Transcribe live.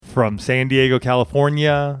From San Diego,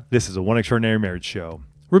 California, this is a One Extraordinary Marriage show.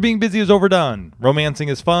 Where being busy is overdone, romancing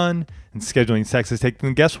is fun, and scheduling sex is taking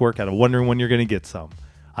the guesswork out of wondering when you're going to get some.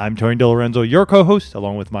 I'm Tony DeLorenzo, your co-host,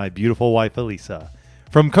 along with my beautiful wife, Elisa.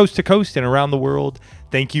 From coast to coast and around the world,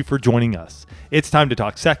 thank you for joining us. It's time to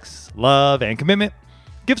talk sex, love, and commitment.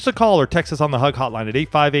 Give us a call or text us on the Hug hotline at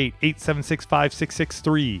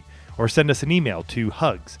 858-876-5663, or send us an email to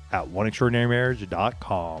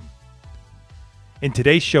hugs@oneextraordinarymarriage.com. In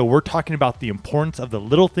today's show, we're talking about the importance of the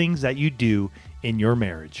little things that you do in your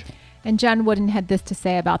marriage. And John Wooden had this to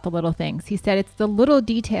say about the little things. He said, it's the little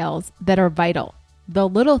details that are vital. The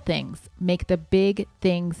little things make the big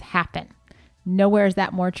things happen. Nowhere is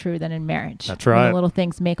that more true than in marriage. That's right. The little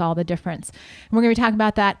things make all the difference. And we're going to be talking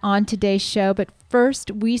about that on today's show. But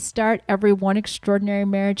first, we start every One Extraordinary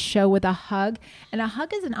Marriage show with a hug. And a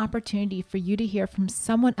hug is an opportunity for you to hear from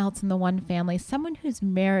someone else in the one family, someone whose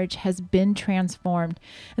marriage has been transformed.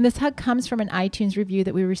 And this hug comes from an iTunes review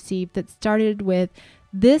that we received that started with,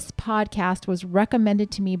 "This podcast was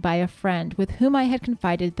recommended to me by a friend with whom I had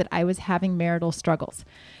confided that I was having marital struggles."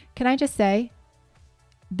 Can I just say,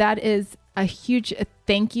 that is a huge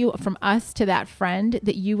thank you from us to that friend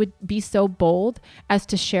that you would be so bold as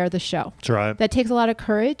to share the show. That's right. That takes a lot of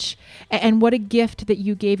courage, and what a gift that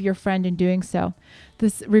you gave your friend in doing so.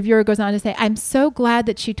 This reviewer goes on to say, "I'm so glad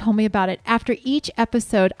that she told me about it. After each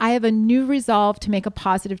episode, I have a new resolve to make a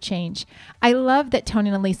positive change. I love that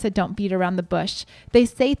Tony and Elisa don't beat around the bush. They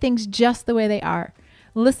say things just the way they are.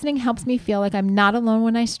 Listening helps me feel like I'm not alone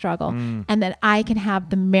when I struggle and that I can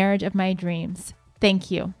have the marriage of my dreams. Thank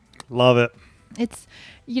you." Love it. It's,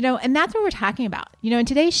 and that's what we're talking about. In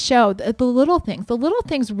today's show, the little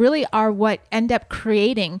things really are what end up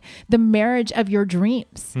creating the marriage of your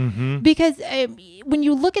dreams. Mm-hmm. Because when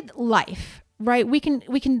you look at life, right, we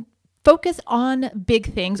can focus on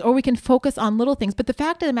big things or we can focus on little things. But the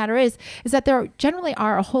fact of the matter is that there generally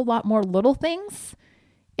are a whole lot more little things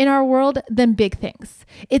in our world than big things.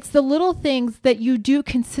 It's the little things that you do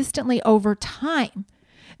consistently over time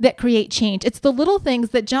that create change. It's the little things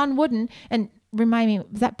that John Wooden, and remind me,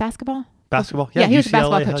 was that basketball? Basketball? Yeah, he was a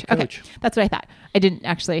UCLA basketball coach. Okay, that's what I thought. I didn't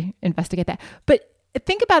actually investigate that. But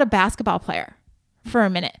think about a basketball player for a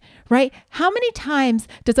minute, right? How many times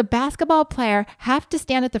does a basketball player have to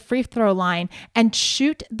stand at the free throw line and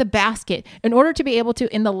shoot the basket in order to be able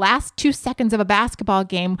to, in the last 2 seconds of a basketball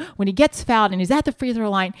game, when he gets fouled and he's at the free throw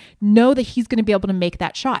line, know that he's going to be able to make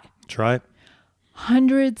that shot? That's right.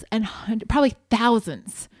 Hundreds and hundreds, probably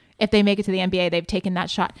thousands. If they make it to the NBA, they've taken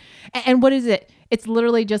that shot. And what is it? It's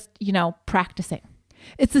literally just, practicing.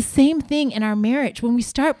 It's the same thing in our marriage. When we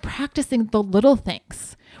start practicing the little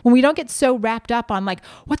things, when we don't get so wrapped up on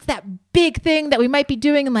what's that big thing that we might be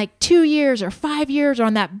doing in 2 years or 5 years or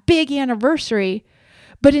on that big anniversary,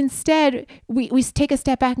 but instead we take a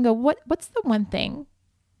step back and go, what's the one thing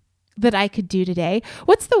that I could do today?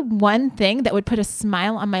 What's the one thing that would put a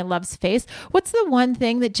smile on my love's face? What's the one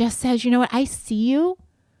thing that just says, you know what, I see you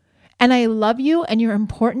and I love you and you're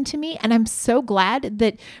important to me. And I'm so glad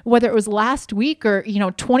that whether it was last week or,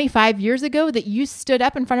 25 years ago, that you stood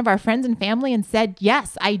up in front of our friends and family and said,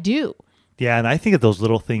 yes, I do. Yeah. And I think of those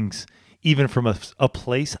little things, even from a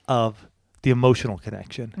place of the emotional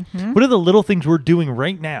connection. Mm-hmm. What are the little things we're doing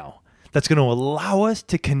right now that's going to allow us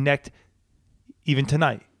to connect even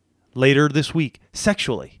tonight, later this week,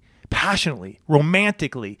 sexually, passionately,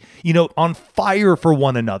 romantically, on fire for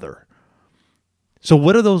one another? So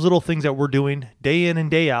what are those little things that we're doing day in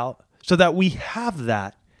and day out so that we have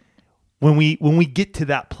that when we get to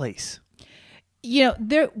that place? We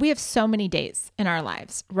have so many days in our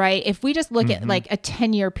lives, right? If we just look at a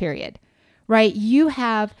 10-year period, right? You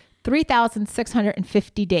have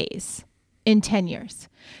 3,650 days in 10 years.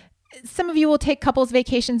 Some of you will take couples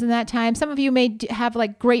vacations in that time. Some of you may have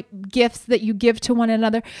great gifts that you give to one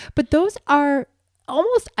another, but those are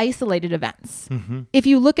almost isolated events. Mm-hmm. If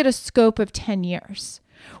you look at a scope of 10 years,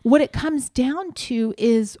 what it comes down to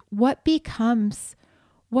is what becomes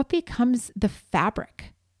the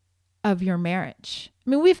fabric of your marriage.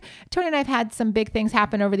 I mean, Tony and I have had some big things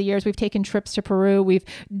happen over the years. We've taken trips to Peru. We've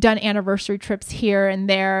done anniversary trips here and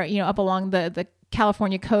there, up along the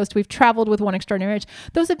California coast. We've traveled with One Extraordinary Marriage.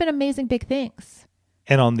 Those have been amazing big things.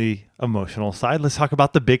 And on the emotional side, let's talk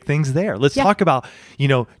about the big things there. Let's talk about,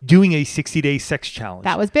 doing a 60-day sex challenge.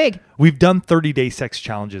 That was big. We've done 30-day sex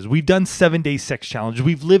challenges. We've done 7-day sex challenges.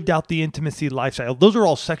 We've lived out the intimacy lifestyle. Those are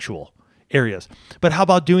all sexual areas. But how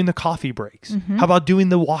about doing the coffee breaks? Mm-hmm. How about doing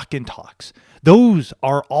the walk-in talks? Those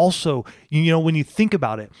are also, when you think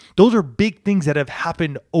about it, those are big things that have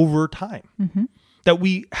happened over time. Mm-hmm. That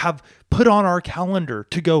we have put on our calendar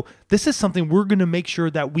to go, this is something we're going to make sure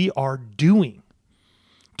that we are doing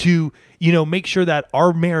to, make sure that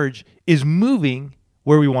our marriage is moving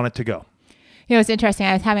where we want it to go. It's interesting.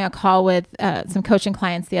 I was having a call with some coaching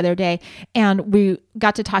clients the other day, and we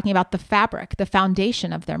got to talking about the fabric, the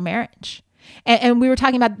foundation of their marriage. And we were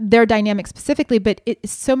talking about their dynamic specifically, but it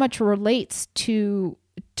so much relates to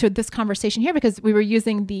this conversation here, because we were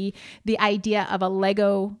using the idea of a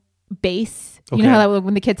Lego base. Okay. You know how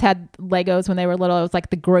when the kids had Legos when they were little, it was like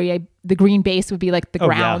the green base would be like the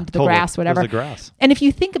ground, the grass, whatever. The grass. And if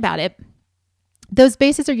you think about it, those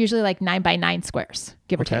bases are usually like 9x9 squares,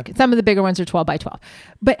 give or take. Some of the bigger ones are 12x12.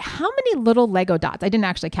 But how many little Lego dots, I didn't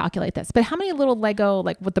actually calculate this, but how many little Lego,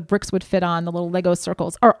 like what the bricks would fit on, the little Lego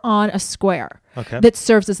circles, are on a square that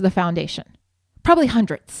serves as the foundation? Probably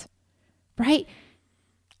hundreds, right?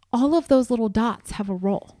 All of those little dots have a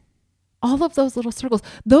role. All of those little circles,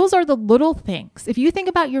 those are the little things. If you think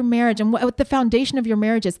about your marriage and what the foundation of your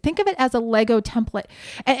marriage is, think of it as a Lego template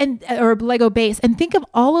or a Lego base, and think of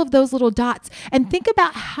all of those little dots, and think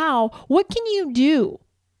about what can you do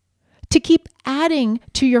to keep adding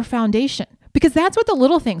to your foundation? Because that's what the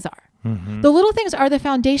little things are. Mm-hmm. The little things are the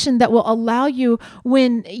foundation that will allow you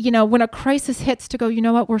when a crisis hits to go, you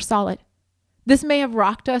know what, we're solid. This may have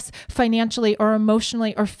rocked us financially or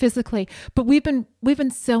emotionally or physically, but we've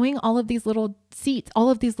been sowing all of these little seeds,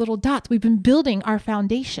 all of these little dots. We've been building our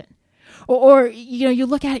foundation. Or you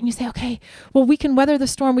look at it and you say, okay, well, we can weather the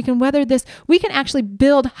storm. We can weather this. We can actually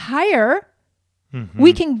build higher. Mm-hmm.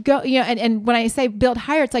 We can go, and when I say build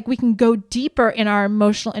higher, it's like we can go deeper in our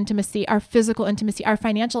emotional intimacy, our physical intimacy, our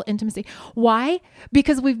financial intimacy. Why?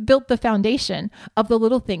 Because we've built the foundation of the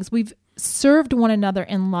little things. We've served one another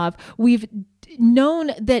in love. We've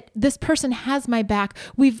known that this person has my back.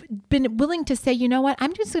 We've been willing to say, you know what,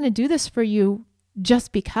 I'm just going to do this for you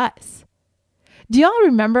just because. Do y'all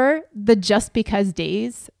remember the just because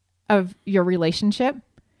days of your relationship?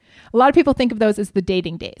 A lot of people think of those as the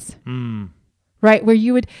dating days, right? Where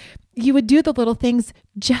you would do the little things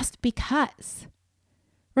just because.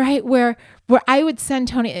 Right? Where I would send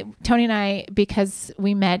Tony and I, because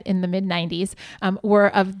we met in the mid-90s, were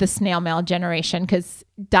of the snail mail generation, because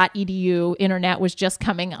 .edu internet was just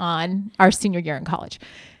coming on our senior year in college.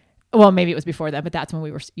 Well, maybe it was before that, but that's when we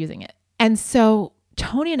were using it. And so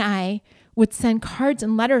Tony and I would send cards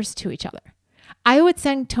and letters to each other. I would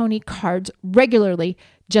send Tony cards regularly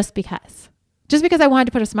just because. Just because I wanted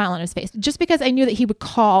to put a smile on his face. Just because I knew that he would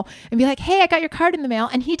call and be like, hey, I got your card in the mail.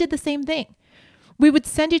 And he did the same thing. We would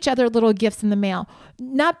send each other little gifts in the mail,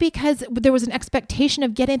 not because there was an expectation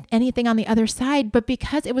of getting anything on the other side, but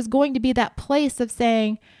because it was going to be that place of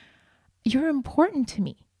saying, you're important to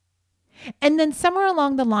me. And then somewhere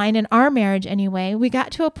along the line in our marriage anyway, we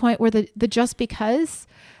got to a point where the just because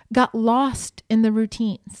got lost in the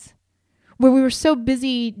routines, where we were so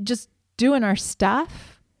busy just doing our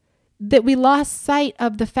stuff that we lost sight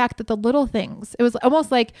of the fact that the little things, it was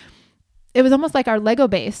almost like our Lego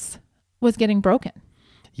base was getting broken.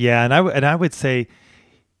 Yeah, and I would say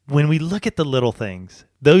when we look at the little things,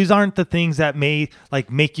 those aren't the things that may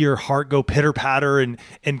like make your heart go pitter patter and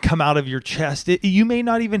come out of your chest. You may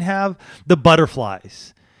not even have the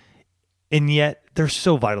butterflies, and yet they're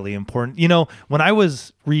so vitally important. When I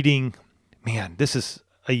was reading, this is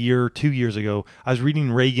a year or 2 years ago, I was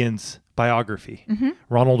reading Reagan's biography,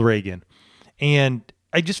 Ronald Reagan, and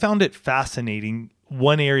I just found it fascinating.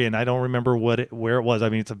 One area, and I don't remember where it was. I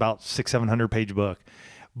mean, it's about 600-700 page book,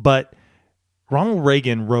 but Ronald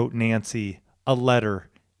Reagan wrote Nancy a letter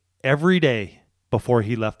every day before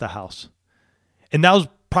he left the house. And that was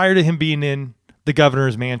prior to him being in the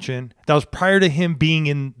governor's mansion. That was prior to him being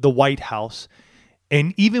in the White House.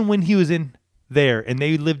 And even when he was in there and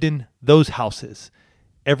they lived in those houses,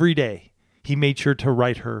 every day he made sure to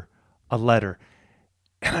write her a letter.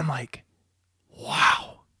 And I'm like,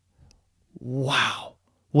 wow,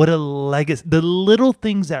 what a legacy. The little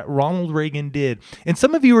things that Ronald Reagan did. And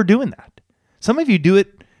some of you are doing that. Some of you do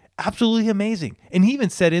it absolutely amazing. And he even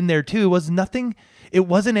said in there too, it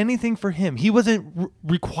wasn't anything for him. He wasn't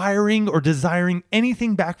requiring or desiring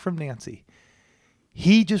anything back from Nancy.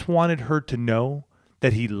 He just wanted her to know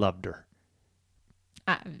that he loved her.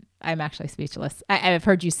 I'm actually speechless. I've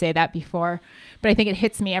heard you say that before, but I think it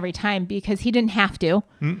hits me every time because he didn't have to.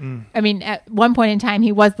 I mean, at one point in time,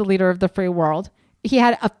 he was the leader of the free world. He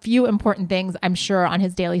had a few important things, I'm sure, on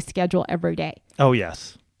his daily schedule every day. Oh,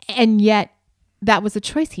 yes. And yet that was a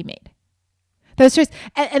choice he made. That was a choice.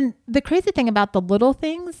 And the crazy thing about the little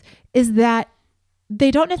things is that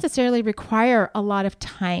they don't necessarily require a lot of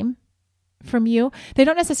time from you. They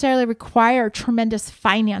don't necessarily require tremendous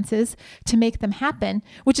finances to make them happen,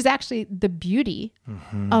 which is actually the beauty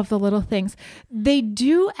of the little things. They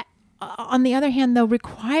do on the other hand, though,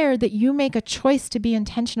 require that you make a choice to be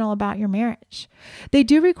intentional about your marriage. They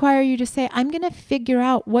do require you to say, I'm going to figure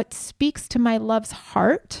out what speaks to my love's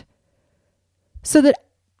heart so that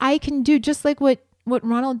I can do just like what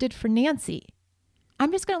Ronald did for Nancy.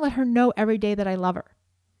 I'm just going to let her know every day that I love her.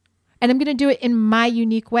 And I'm going to do it in my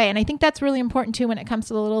unique way. And I think that's really important too when it comes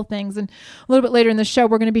to the little things. And a little bit later in the show,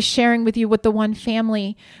 we're going to be sharing with you what the One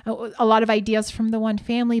Family, a lot of ideas from the One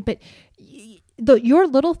Family. But your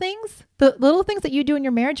little things, the little things that you do in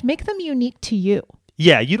your marriage, make them unique to you.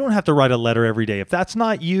 Yeah, you don't have to write a letter every day. If that's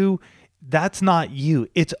not you, that's not you.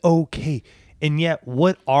 It's okay. And yet,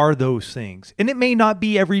 what are those things? And it may not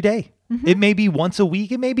be every day. Mm-hmm. It may be once a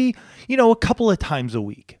week. It may be, a couple of times a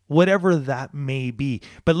week, whatever that may be.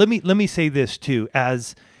 But let me say this too,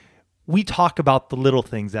 as we talk about the little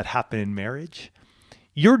things that happen in marriage,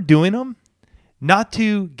 you're doing them not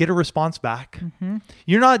to get a response back. Mm-hmm.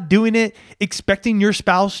 You're not doing it expecting your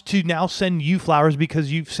spouse to now send you flowers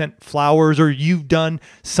because you've sent flowers or you've done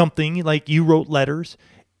something like you wrote letters.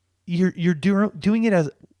 You're doing it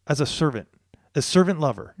as a servant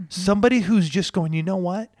lover, mm-hmm. somebody who's just going, you know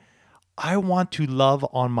what? I want to love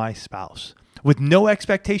on my spouse with no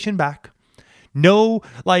expectation back. No,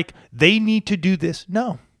 like they need to do this.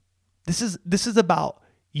 No, this is about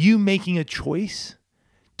you making a choice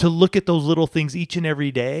to look at those little things each and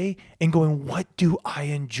every day and going, what do I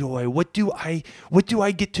enjoy? What do I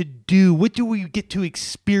get to do? What do we get to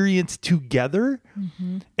experience together?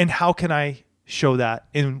 Mm-hmm. And how can I show that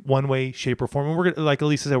in one way, shape, or form? And we're going to, like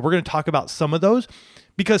Elisa said, we're going to talk about some of those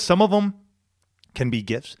because some of them can be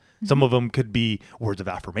gifts. Some of them could be words of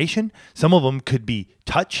affirmation. Some of them could be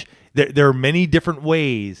touch. There are many different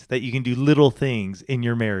ways that you can do little things in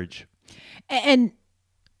your marriage. And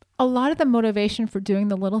a lot of the motivation for doing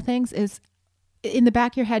the little things is in the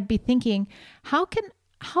back of your head, be thinking, how can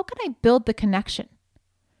I build the connection?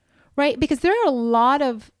 Right? Because there are a lot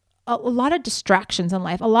of distractions in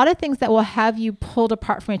life, a lot of things that will have you pulled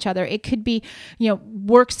apart from each other. It could be,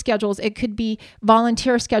 work schedules. It could be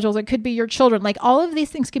volunteer schedules. It could be your children. Like all of these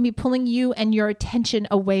things can be pulling you and your attention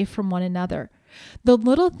away from one another. The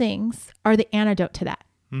little things are the antidote to that.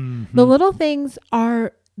 Mm-hmm. The little things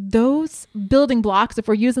are those building blocks, if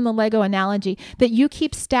we're using the Lego analogy, that you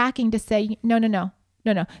keep stacking to say, no.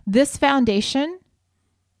 This foundation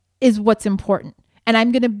is what's important. And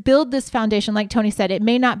I'm going to build this foundation, like Tony said, it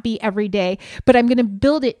may not be every day, but I'm going to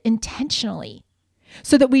build it intentionally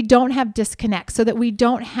so that we don't have disconnect, so that we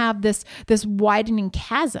don't have this widening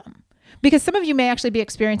chasm. Because some of you may actually be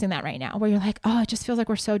experiencing that right now, where you're like, oh, it just feels like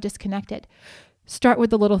we're so disconnected. Start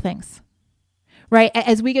with the little things, right?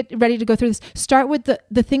 As we get ready to go through this, start with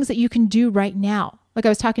the things that you can do right now. Like I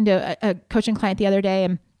was talking to a coaching client the other day,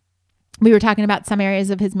 and we were talking about some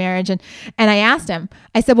areas of his marriage. And I asked him,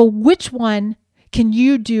 I said, well, which one can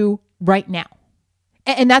you do right now?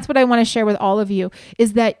 And that's what I want to share with all of you,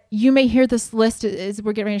 is that you may hear this list as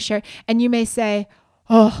we're getting ready to share, and you may say,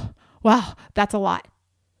 oh, wow, that's a lot.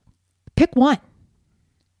 Pick one.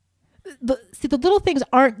 The little things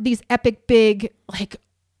aren't these epic, big, like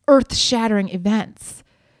earth-shattering events.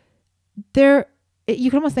 You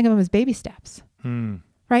can almost think of them as baby steps,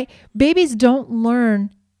 right? Babies don't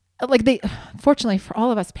learn, fortunately for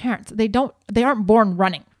all of us parents, they aren't born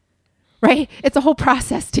running. Right? It's a whole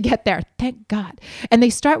process to get there. Thank God. And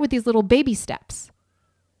they start with these little baby steps.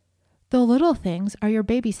 The little things are your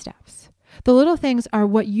baby steps. The little things are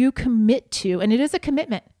what you commit to. And it is a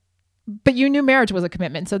commitment. But you knew marriage was a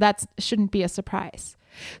commitment. So that shouldn't be a surprise.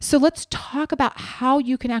 So let's talk about how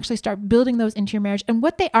you can actually start building those into your marriage and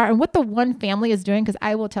what they are and what the One Family is doing. Because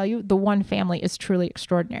I will tell you, the One Family is truly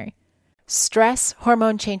extraordinary. Stress,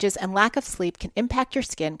 hormone changes, and lack of sleep can impact your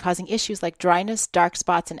skin, causing issues like dryness, dark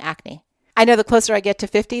spots, and acne. I know the closer I get to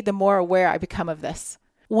 50, the more aware I become of this.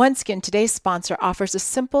 OneSkin, today's sponsor, offers a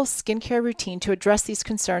simple skincare routine to address these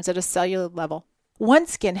concerns at a cellular level.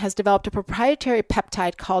 OneSkin has developed a proprietary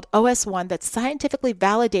peptide called OS1 that's scientifically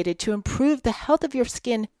validated to improve the health of your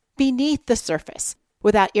skin beneath the surface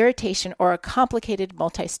without irritation or a complicated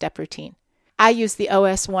multi-step routine. I use the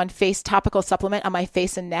OS1 face topical supplement on my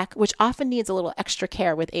face and neck, which often needs a little extra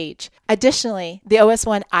care with age. Additionally, the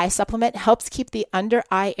OS1 eye supplement helps keep the under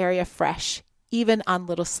eye area fresh, even on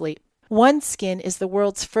little sleep. OneSkin is the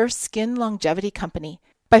world's first skin longevity company.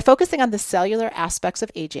 By focusing on the cellular aspects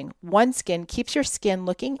of aging, OneSkin keeps your skin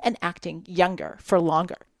looking and acting younger for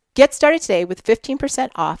longer. Get started today with 15%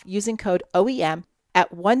 off using code OEM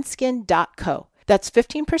at oneskin.co. That's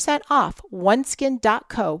 15% off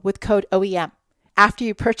oneskin.co with code OEM. After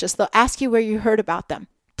you purchase, they'll ask you where you heard about them.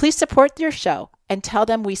 Please support your show and tell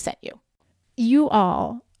them we sent you. You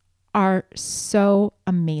all are so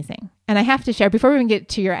amazing. And I have to share, before we even get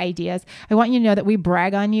to your ideas, I want you to know that we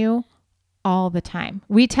brag on you all the time.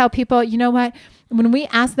 We tell people, you know what? When we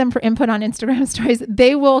ask them for input on Instagram stories,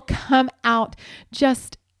 they will come out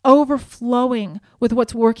just overflowing with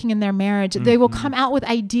what's working in their marriage. They will come out with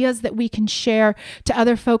ideas that we can share to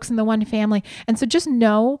other folks in the One Family. And so just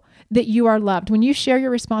know that you are loved. When you share your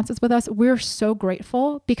responses with us, we're so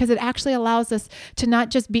grateful because it actually allows us to not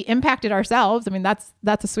just be impacted ourselves. I mean, that's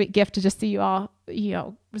a sweet gift to just see you all,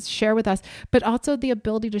 share with us, but also the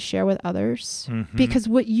ability to share with others. Because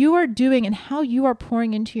what you are doing and how you are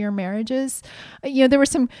pouring into your marriages, there were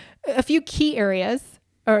a few key areas,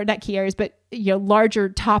 or not key areas, but larger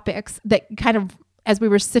topics that kind of, as we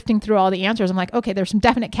were sifting through all the answers, I'm like, okay, there's some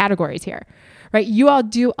definite categories here, right? You all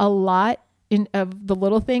do a lot of the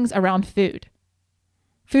little things around food.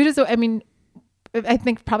 Food is, I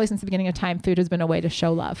think probably since the beginning of time, food has been a way to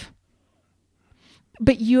show love.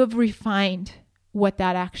 But you have refined what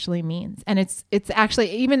that actually means. And it's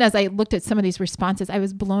actually, even as I looked at some of these responses, I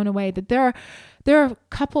was blown away that there are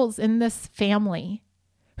couples in this family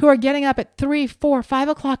who are getting up at 3, 4, 5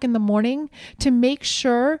 o'clock in the morning to make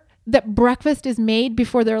sure that breakfast is made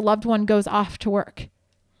before their loved one goes off to work.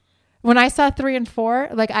 When I saw 3 and 4,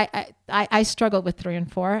 like I struggled with 3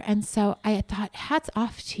 and 4. And so I thought, hats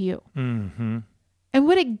off to you. And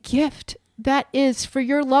what a gift that is for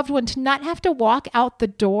your loved one to not have to walk out the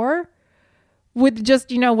door with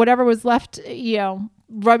just, whatever was left,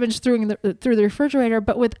 rummaged through the refrigerator,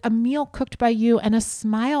 but with a meal cooked by you and a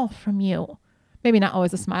smile from you. Maybe not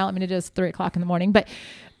always a smile. I mean, it is 3 o'clock in the morning, but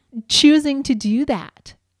choosing to do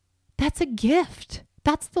that, that's a gift.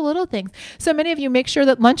 That's the little things. So many of you make sure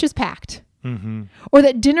that lunch is packed or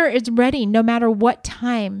that dinner is ready no matter what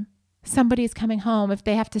time somebody's coming home. If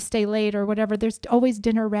they have to stay late or whatever, there's always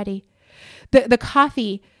dinner ready. The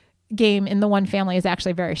coffee game in the One Family is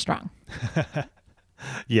actually very strong.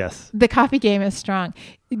 Yes. The coffee game is strong.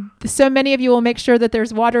 So many of you will make sure that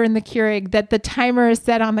there's water in the Keurig, that the timer is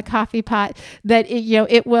set on the coffee pot, that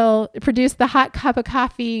it will produce the hot cup of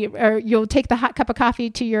coffee, or you'll take the hot cup of coffee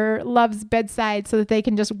to your love's bedside so that they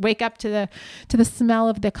can just wake up to the smell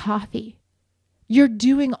of the coffee. You're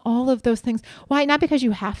doing all of those things. Why? Not because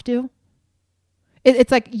you have to.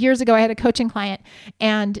 It's like years ago, I had a coaching client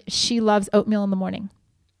and she loves oatmeal in the morning.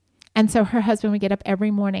 And so her husband would get up every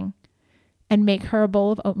morning and make her a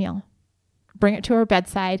bowl of oatmeal, bring it to her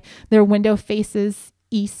bedside. Their window faces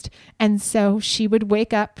east. And so she would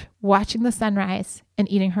wake up watching the sunrise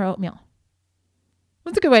and eating her oatmeal.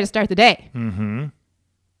 That's a good way to start the day.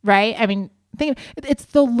 Right? I mean, it's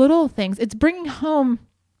the little things. It's bringing home,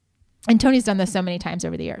 and Tony's done this so many times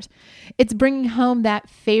over the years. It's bringing home that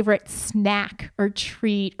favorite snack or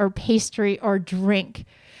treat or pastry or drink.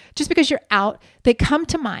 Just because you're out, they come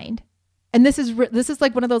to mind. And this is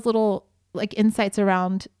like one of those little like insights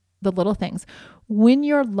around the little things. When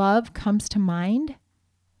your love comes to mind,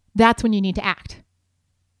 that's when you need to act.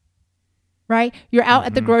 Right? You're out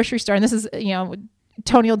at the grocery store, and this is,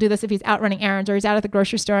 Tony will do this if he's out running errands or he's out at the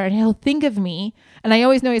grocery store and he'll think of me. And I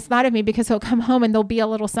always know he's thought of me because he'll come home and there'll be a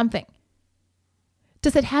little something.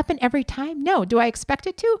 Does it happen every time? No. Do I expect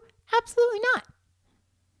it to? Absolutely not.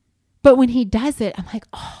 But when he does it, I'm like,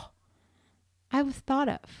 oh, I was thought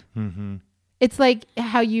of. It's like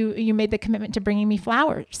how you made the commitment to bringing me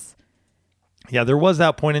flowers. Yeah, there was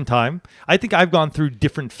that point in time. I think I've gone through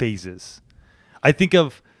different phases. I think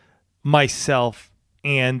of myself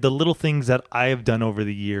and the little things that I have done over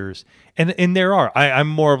the years. And there are. I'm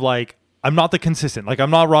more of like, I'm not the consistent. Like,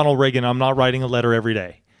 I'm not Ronald Reagan. I'm not writing a letter every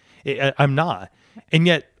day. I'm not. And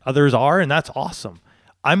yet others are, and that's awesome.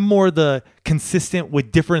 I'm more the consistent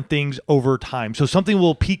with different things over time. So something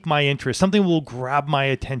will pique my interest. Something will grab my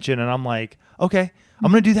attention. And I'm like, okay,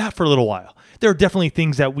 I'm going to do that for a little while. There are definitely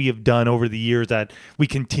things that we have done over the years that we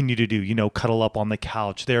continue to do, cuddle up on the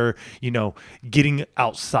couch. They're, getting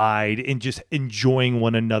outside and just enjoying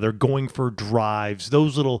one another, going for drives,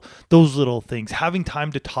 those little things, having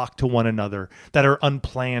time to talk to one another that are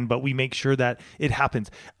unplanned, but we make sure that it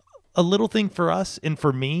happens. A little thing for us and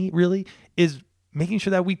for me really is making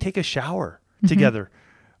sure that we take a shower together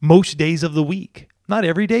most days of the week. Not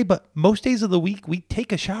every day, but most days of the week, we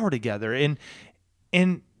take a shower together.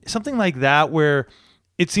 And something like that where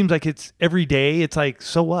it seems like it's every day, it's like,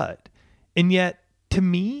 so what? And yet, to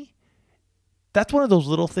me, that's one of those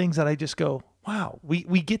little things that I just go, wow, we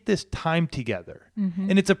get this time together.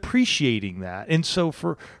 And it's appreciating that. And so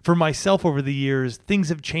for myself over the years, things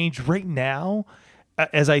have changed right now.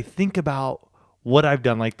 As I think about what I've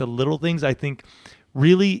done, like the little things, I think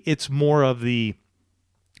really it's more of the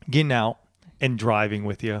getting out, and driving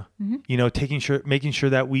with you, making sure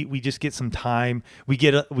that we just get some time. We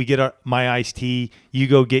get my iced tea. You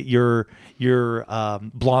go get your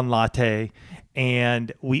blonde latte,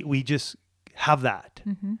 and we just have that.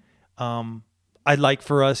 I'd like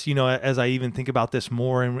for us, as I even think about this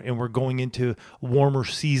more, and we're going into warmer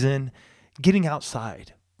season, getting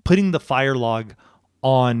outside, putting the fire log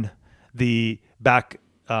on the back,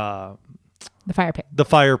 the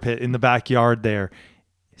fire pit in the backyard there,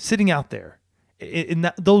 sitting out there. In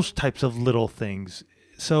those types of little things.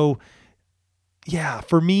 So yeah,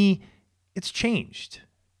 for me, it's changed,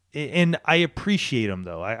 and I appreciate them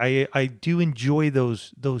though. I do enjoy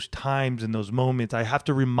those times and those moments. I have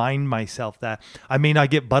to remind myself that I may not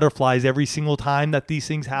get butterflies every single time that these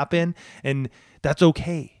things happen, and that's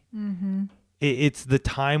okay. It's the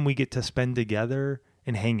time we get to spend together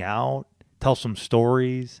and hang out, tell some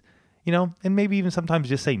stories, and maybe even sometimes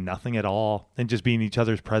just say nothing at all and just be in each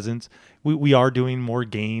other's presence. We are doing more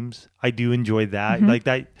games. I do enjoy that. Like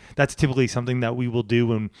that's typically something that we will do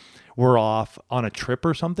when we're off on a trip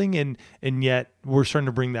or something. And yet we're starting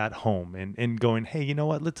to bring that home and going, hey, you know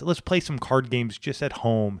what? Let's play some card games just at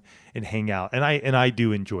home and hang out. And I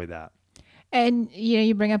do enjoy that. And,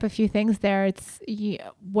 you bring up a few things there.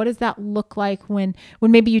 What does that look like when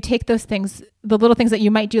maybe you take those things, the little things that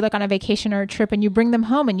you might do like on a vacation or a trip, and you bring them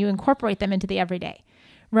home and you incorporate them into the everyday,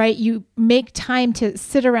 right? You make time to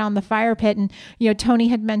sit around the fire pit. And, Tony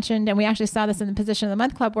had mentioned, and we actually saw this in the Position of the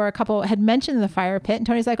Month Club where a couple had mentioned the fire pit, and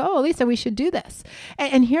Tony's like, oh, Lisa, we should do this.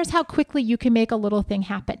 And here's how quickly you can make a little thing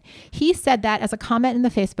happen. He said that as a comment in the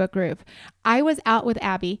Facebook group. I was out with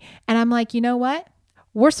Abby and I'm like, you know what?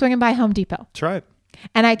 We're swinging by Home Depot. That's right.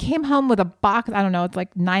 And I came home with a box, I don't know, it's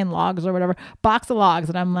like 9 logs or whatever, box of logs.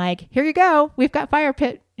 And I'm like, here you go. We've got fire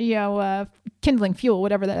pit, kindling fuel,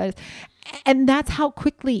 whatever that is. And that's how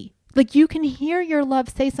quickly, like, you can hear your love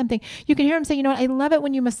say something. You can hear him say, you know what, I love it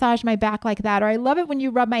when you massage my back like that, or I love it when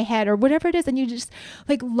you rub my head, or whatever it is. And you just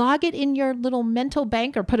like log it in your little mental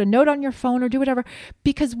bank or put a note on your phone or do whatever.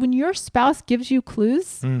 Because when your spouse gives you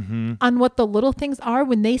clues on what the little things are,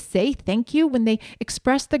 when they say thank you, when they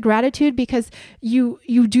express the gratitude because you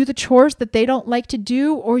do the chores that they don't like to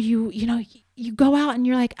do, or you go out and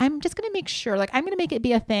you're like, I'm just going to make sure, like, I'm going to make it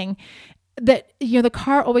be a thing that, the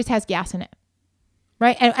car always has gas in it.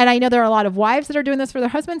 Right. And I know there are a lot of wives that are doing this for their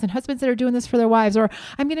husbands and husbands that are doing this for their wives. Or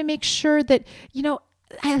I'm going to make sure that,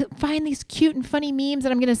 I find these cute and funny memes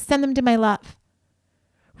and I'm going to send them to my love.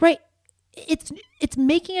 Right. It's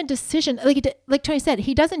making a decision. Like Tony said,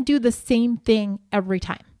 he doesn't do the same thing every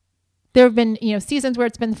time. There have been, seasons where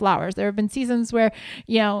it's been flowers. There have been seasons where,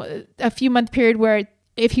 a few month period where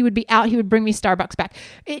if he would be out, he would bring me Starbucks back.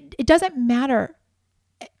 It doesn't matter.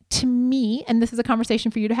 To me, and this is a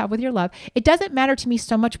conversation for you to have with your love, it doesn't matter to me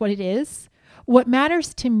so much what it is. What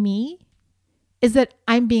matters to me is that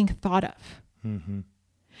I'm being thought of.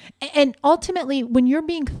 And ultimately, when you're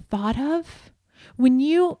being thought of, when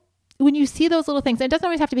you see those little things, and it doesn't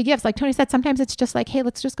always have to be gifts. Like Tony said, sometimes it's just like, hey,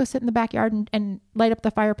 let's just go sit in the backyard and light up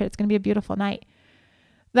the fire pit. It's going to be a beautiful night.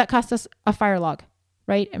 That cost us a fire log,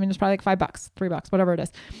 right? I mean, it's probably like $5, $3, whatever it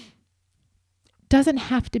is. Doesn't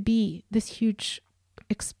have to be this huge,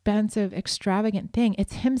 expensive, extravagant thing.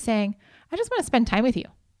 It's him saying, I just want to spend time with you.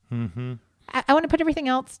 I want to put everything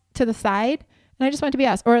else to the side and I just want it to be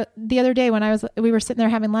us. Or the other day when we were sitting there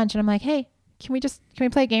having lunch and I'm like, hey, can we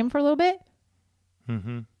play a game for a little bit?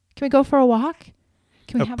 Can we go for a walk?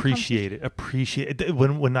 Can we appreciate it?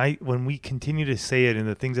 When we continue to say it and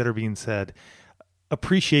the things that are being said,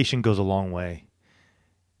 appreciation goes a long way.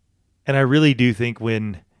 And I really do think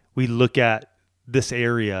when we look at this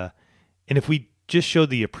area, and if we just show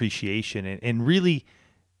the appreciation and really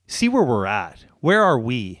see where we're at. Where are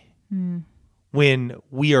we when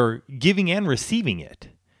we are giving and receiving it?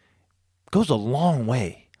 Goes a long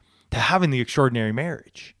way to having the extraordinary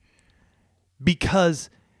marriage. Because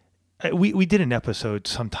we did an episode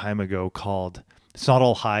some time ago called "It's Not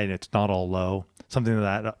All High and It's Not All Low," something to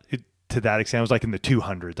that extent. It was like in the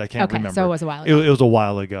 200s. I can't remember. So it was a while ago. It was a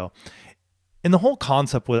while ago. And the whole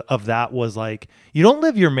concept of that was like, you don't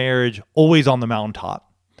live your marriage always on the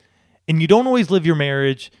mountaintop. And you don't always live your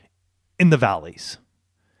marriage in the valleys.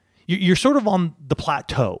 You're sort of on the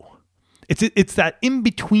plateau. It's that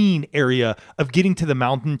in-between area of getting to the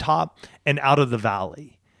mountaintop and out of the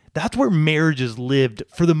valley. That's where marriage is lived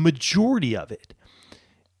for the majority of it.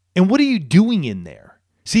 And what are you doing in there?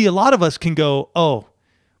 See, a lot of us can go, oh,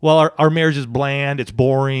 well, our marriage is bland. It's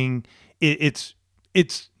boring. It's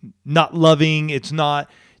not loving.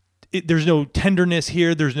 There's no tenderness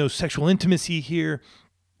here. There's no sexual intimacy here.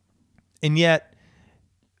 And yet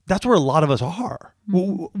that's where a lot of us are.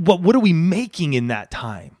 What are we making in that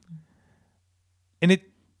time? And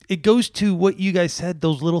it goes to what you guys said,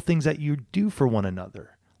 those little things that you do for one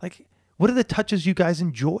another. Like, what are the touches you guys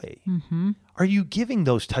enjoy? Mm-hmm. Are you giving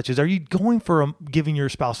those touches? Are you going for giving your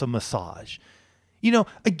spouse a massage? You know,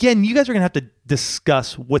 again, you guys are going to have to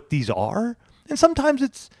discuss what these are. And sometimes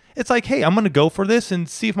it's like, hey, I'm going to go for this and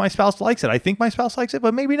see if my spouse likes it. I think my spouse likes it,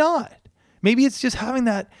 but maybe not. Maybe it's just having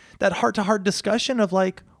that heart-to-heart discussion of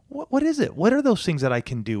like, what is it? What are those things that I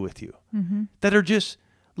can do with you that are just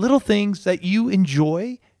little things that you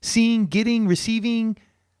enjoy seeing, getting, receiving,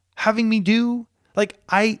 having me do? Like,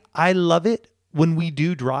 I love it when we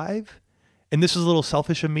do drive. And this is a little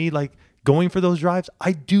selfish of me, like going for those drives.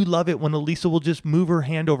 I do love it when Elisa will just move her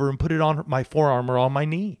hand over and put it on my forearm or on my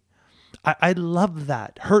knee. I love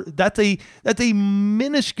that. That's a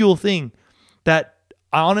minuscule thing that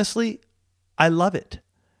honestly, I love it.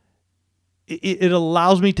 It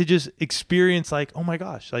allows me to just experience like, oh my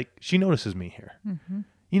gosh, like she notices me here. Mm-hmm.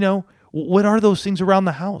 You know, what are those things around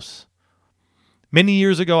the house? Many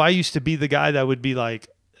years ago, I used to be the guy that would be like,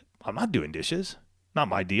 I'm not doing dishes. Not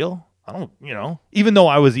my deal. I don't, even though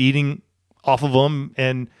I was eating off of them,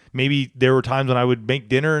 and maybe there were times when I would make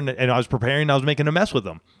dinner and I was preparing, I was making a mess with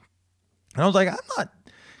them. And I was like, I'm not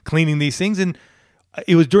cleaning these things. And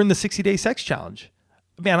it was during the 60-day sex challenge.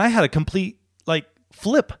 Man, I had a complete like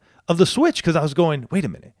flip of the switch because I was going, wait a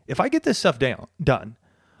minute. If I get this stuff done,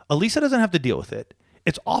 Elisa doesn't have to deal with it.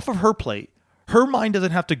 It's off of her plate. Her mind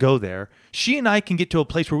doesn't have to go there. She and I can get to a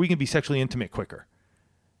place where we can be sexually intimate quicker.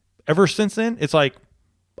 Ever since then, it's like,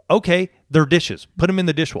 okay, they're dishes. Put them in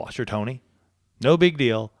the dishwasher, Tony. No big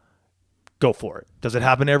deal. Go for it. Does it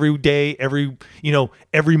happen every day?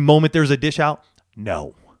 Every moment there's a dish out?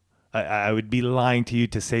 No. I would be lying to you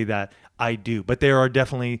to say that I do. But there are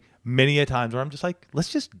definitely many a times where I'm just like, let's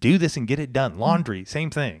just do this and get it done. Laundry, same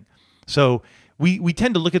thing. So we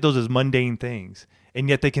tend to look at those as mundane things, and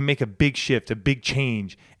yet they can make a big shift, a big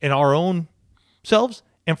change in our own selves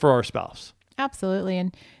and for our spouse. Absolutely.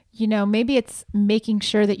 And maybe it's making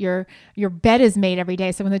sure that your bed is made every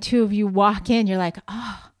day. So when the two of you walk in, you're like,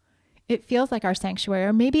 oh, it feels like our sanctuary.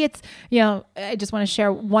 Or maybe it's, I just want to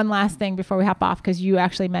share one last thing before we hop off, because you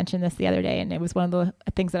actually mentioned this the other day, and it was one of the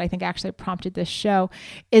things that I think actually prompted this show,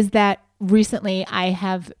 is that recently I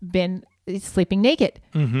have been sleeping naked,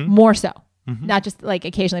 more so. Mm-hmm. Not just like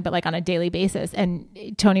occasionally, but like on a daily basis.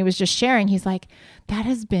 And Tony was just sharing, he's like, that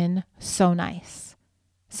has been so nice.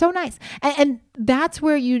 So nice. And that's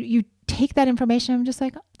where you take that information. I'm just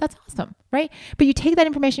like, oh, that's awesome. Right. But you take that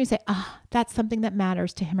information, you say, that's something that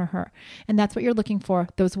matters to him or her. And that's what you're looking for.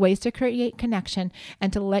 Those ways to create connection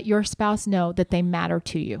and to let your spouse know that they matter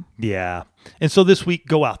to you. Yeah. And so this week,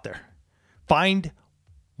 go out there, find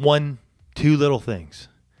 1-2 little things.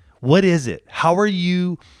 What is it? How are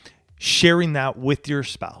you sharing that with your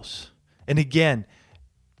spouse? And again,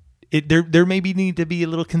 there maybe need to be a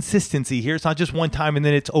little consistency here. It's not just one time and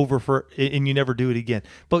then it's over and you never do it again.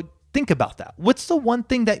 But think about that. What's the one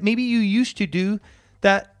thing that maybe you used to do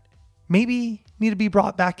that maybe need to be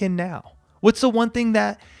brought back in now? What's the one thing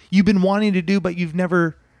that you've been wanting to do but you've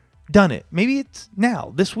never done it? Maybe it's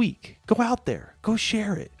now, this week. Go out there. Go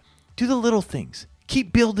share it. Do the little things.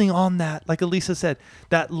 Keep building on that, like Elisa said,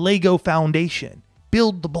 that Lego foundation.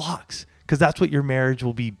 Build the blocks, because that's what your marriage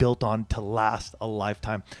will be built on to last a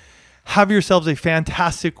lifetime. Have yourselves a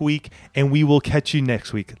fantastic week, and we will catch you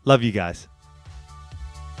next week. Love you guys.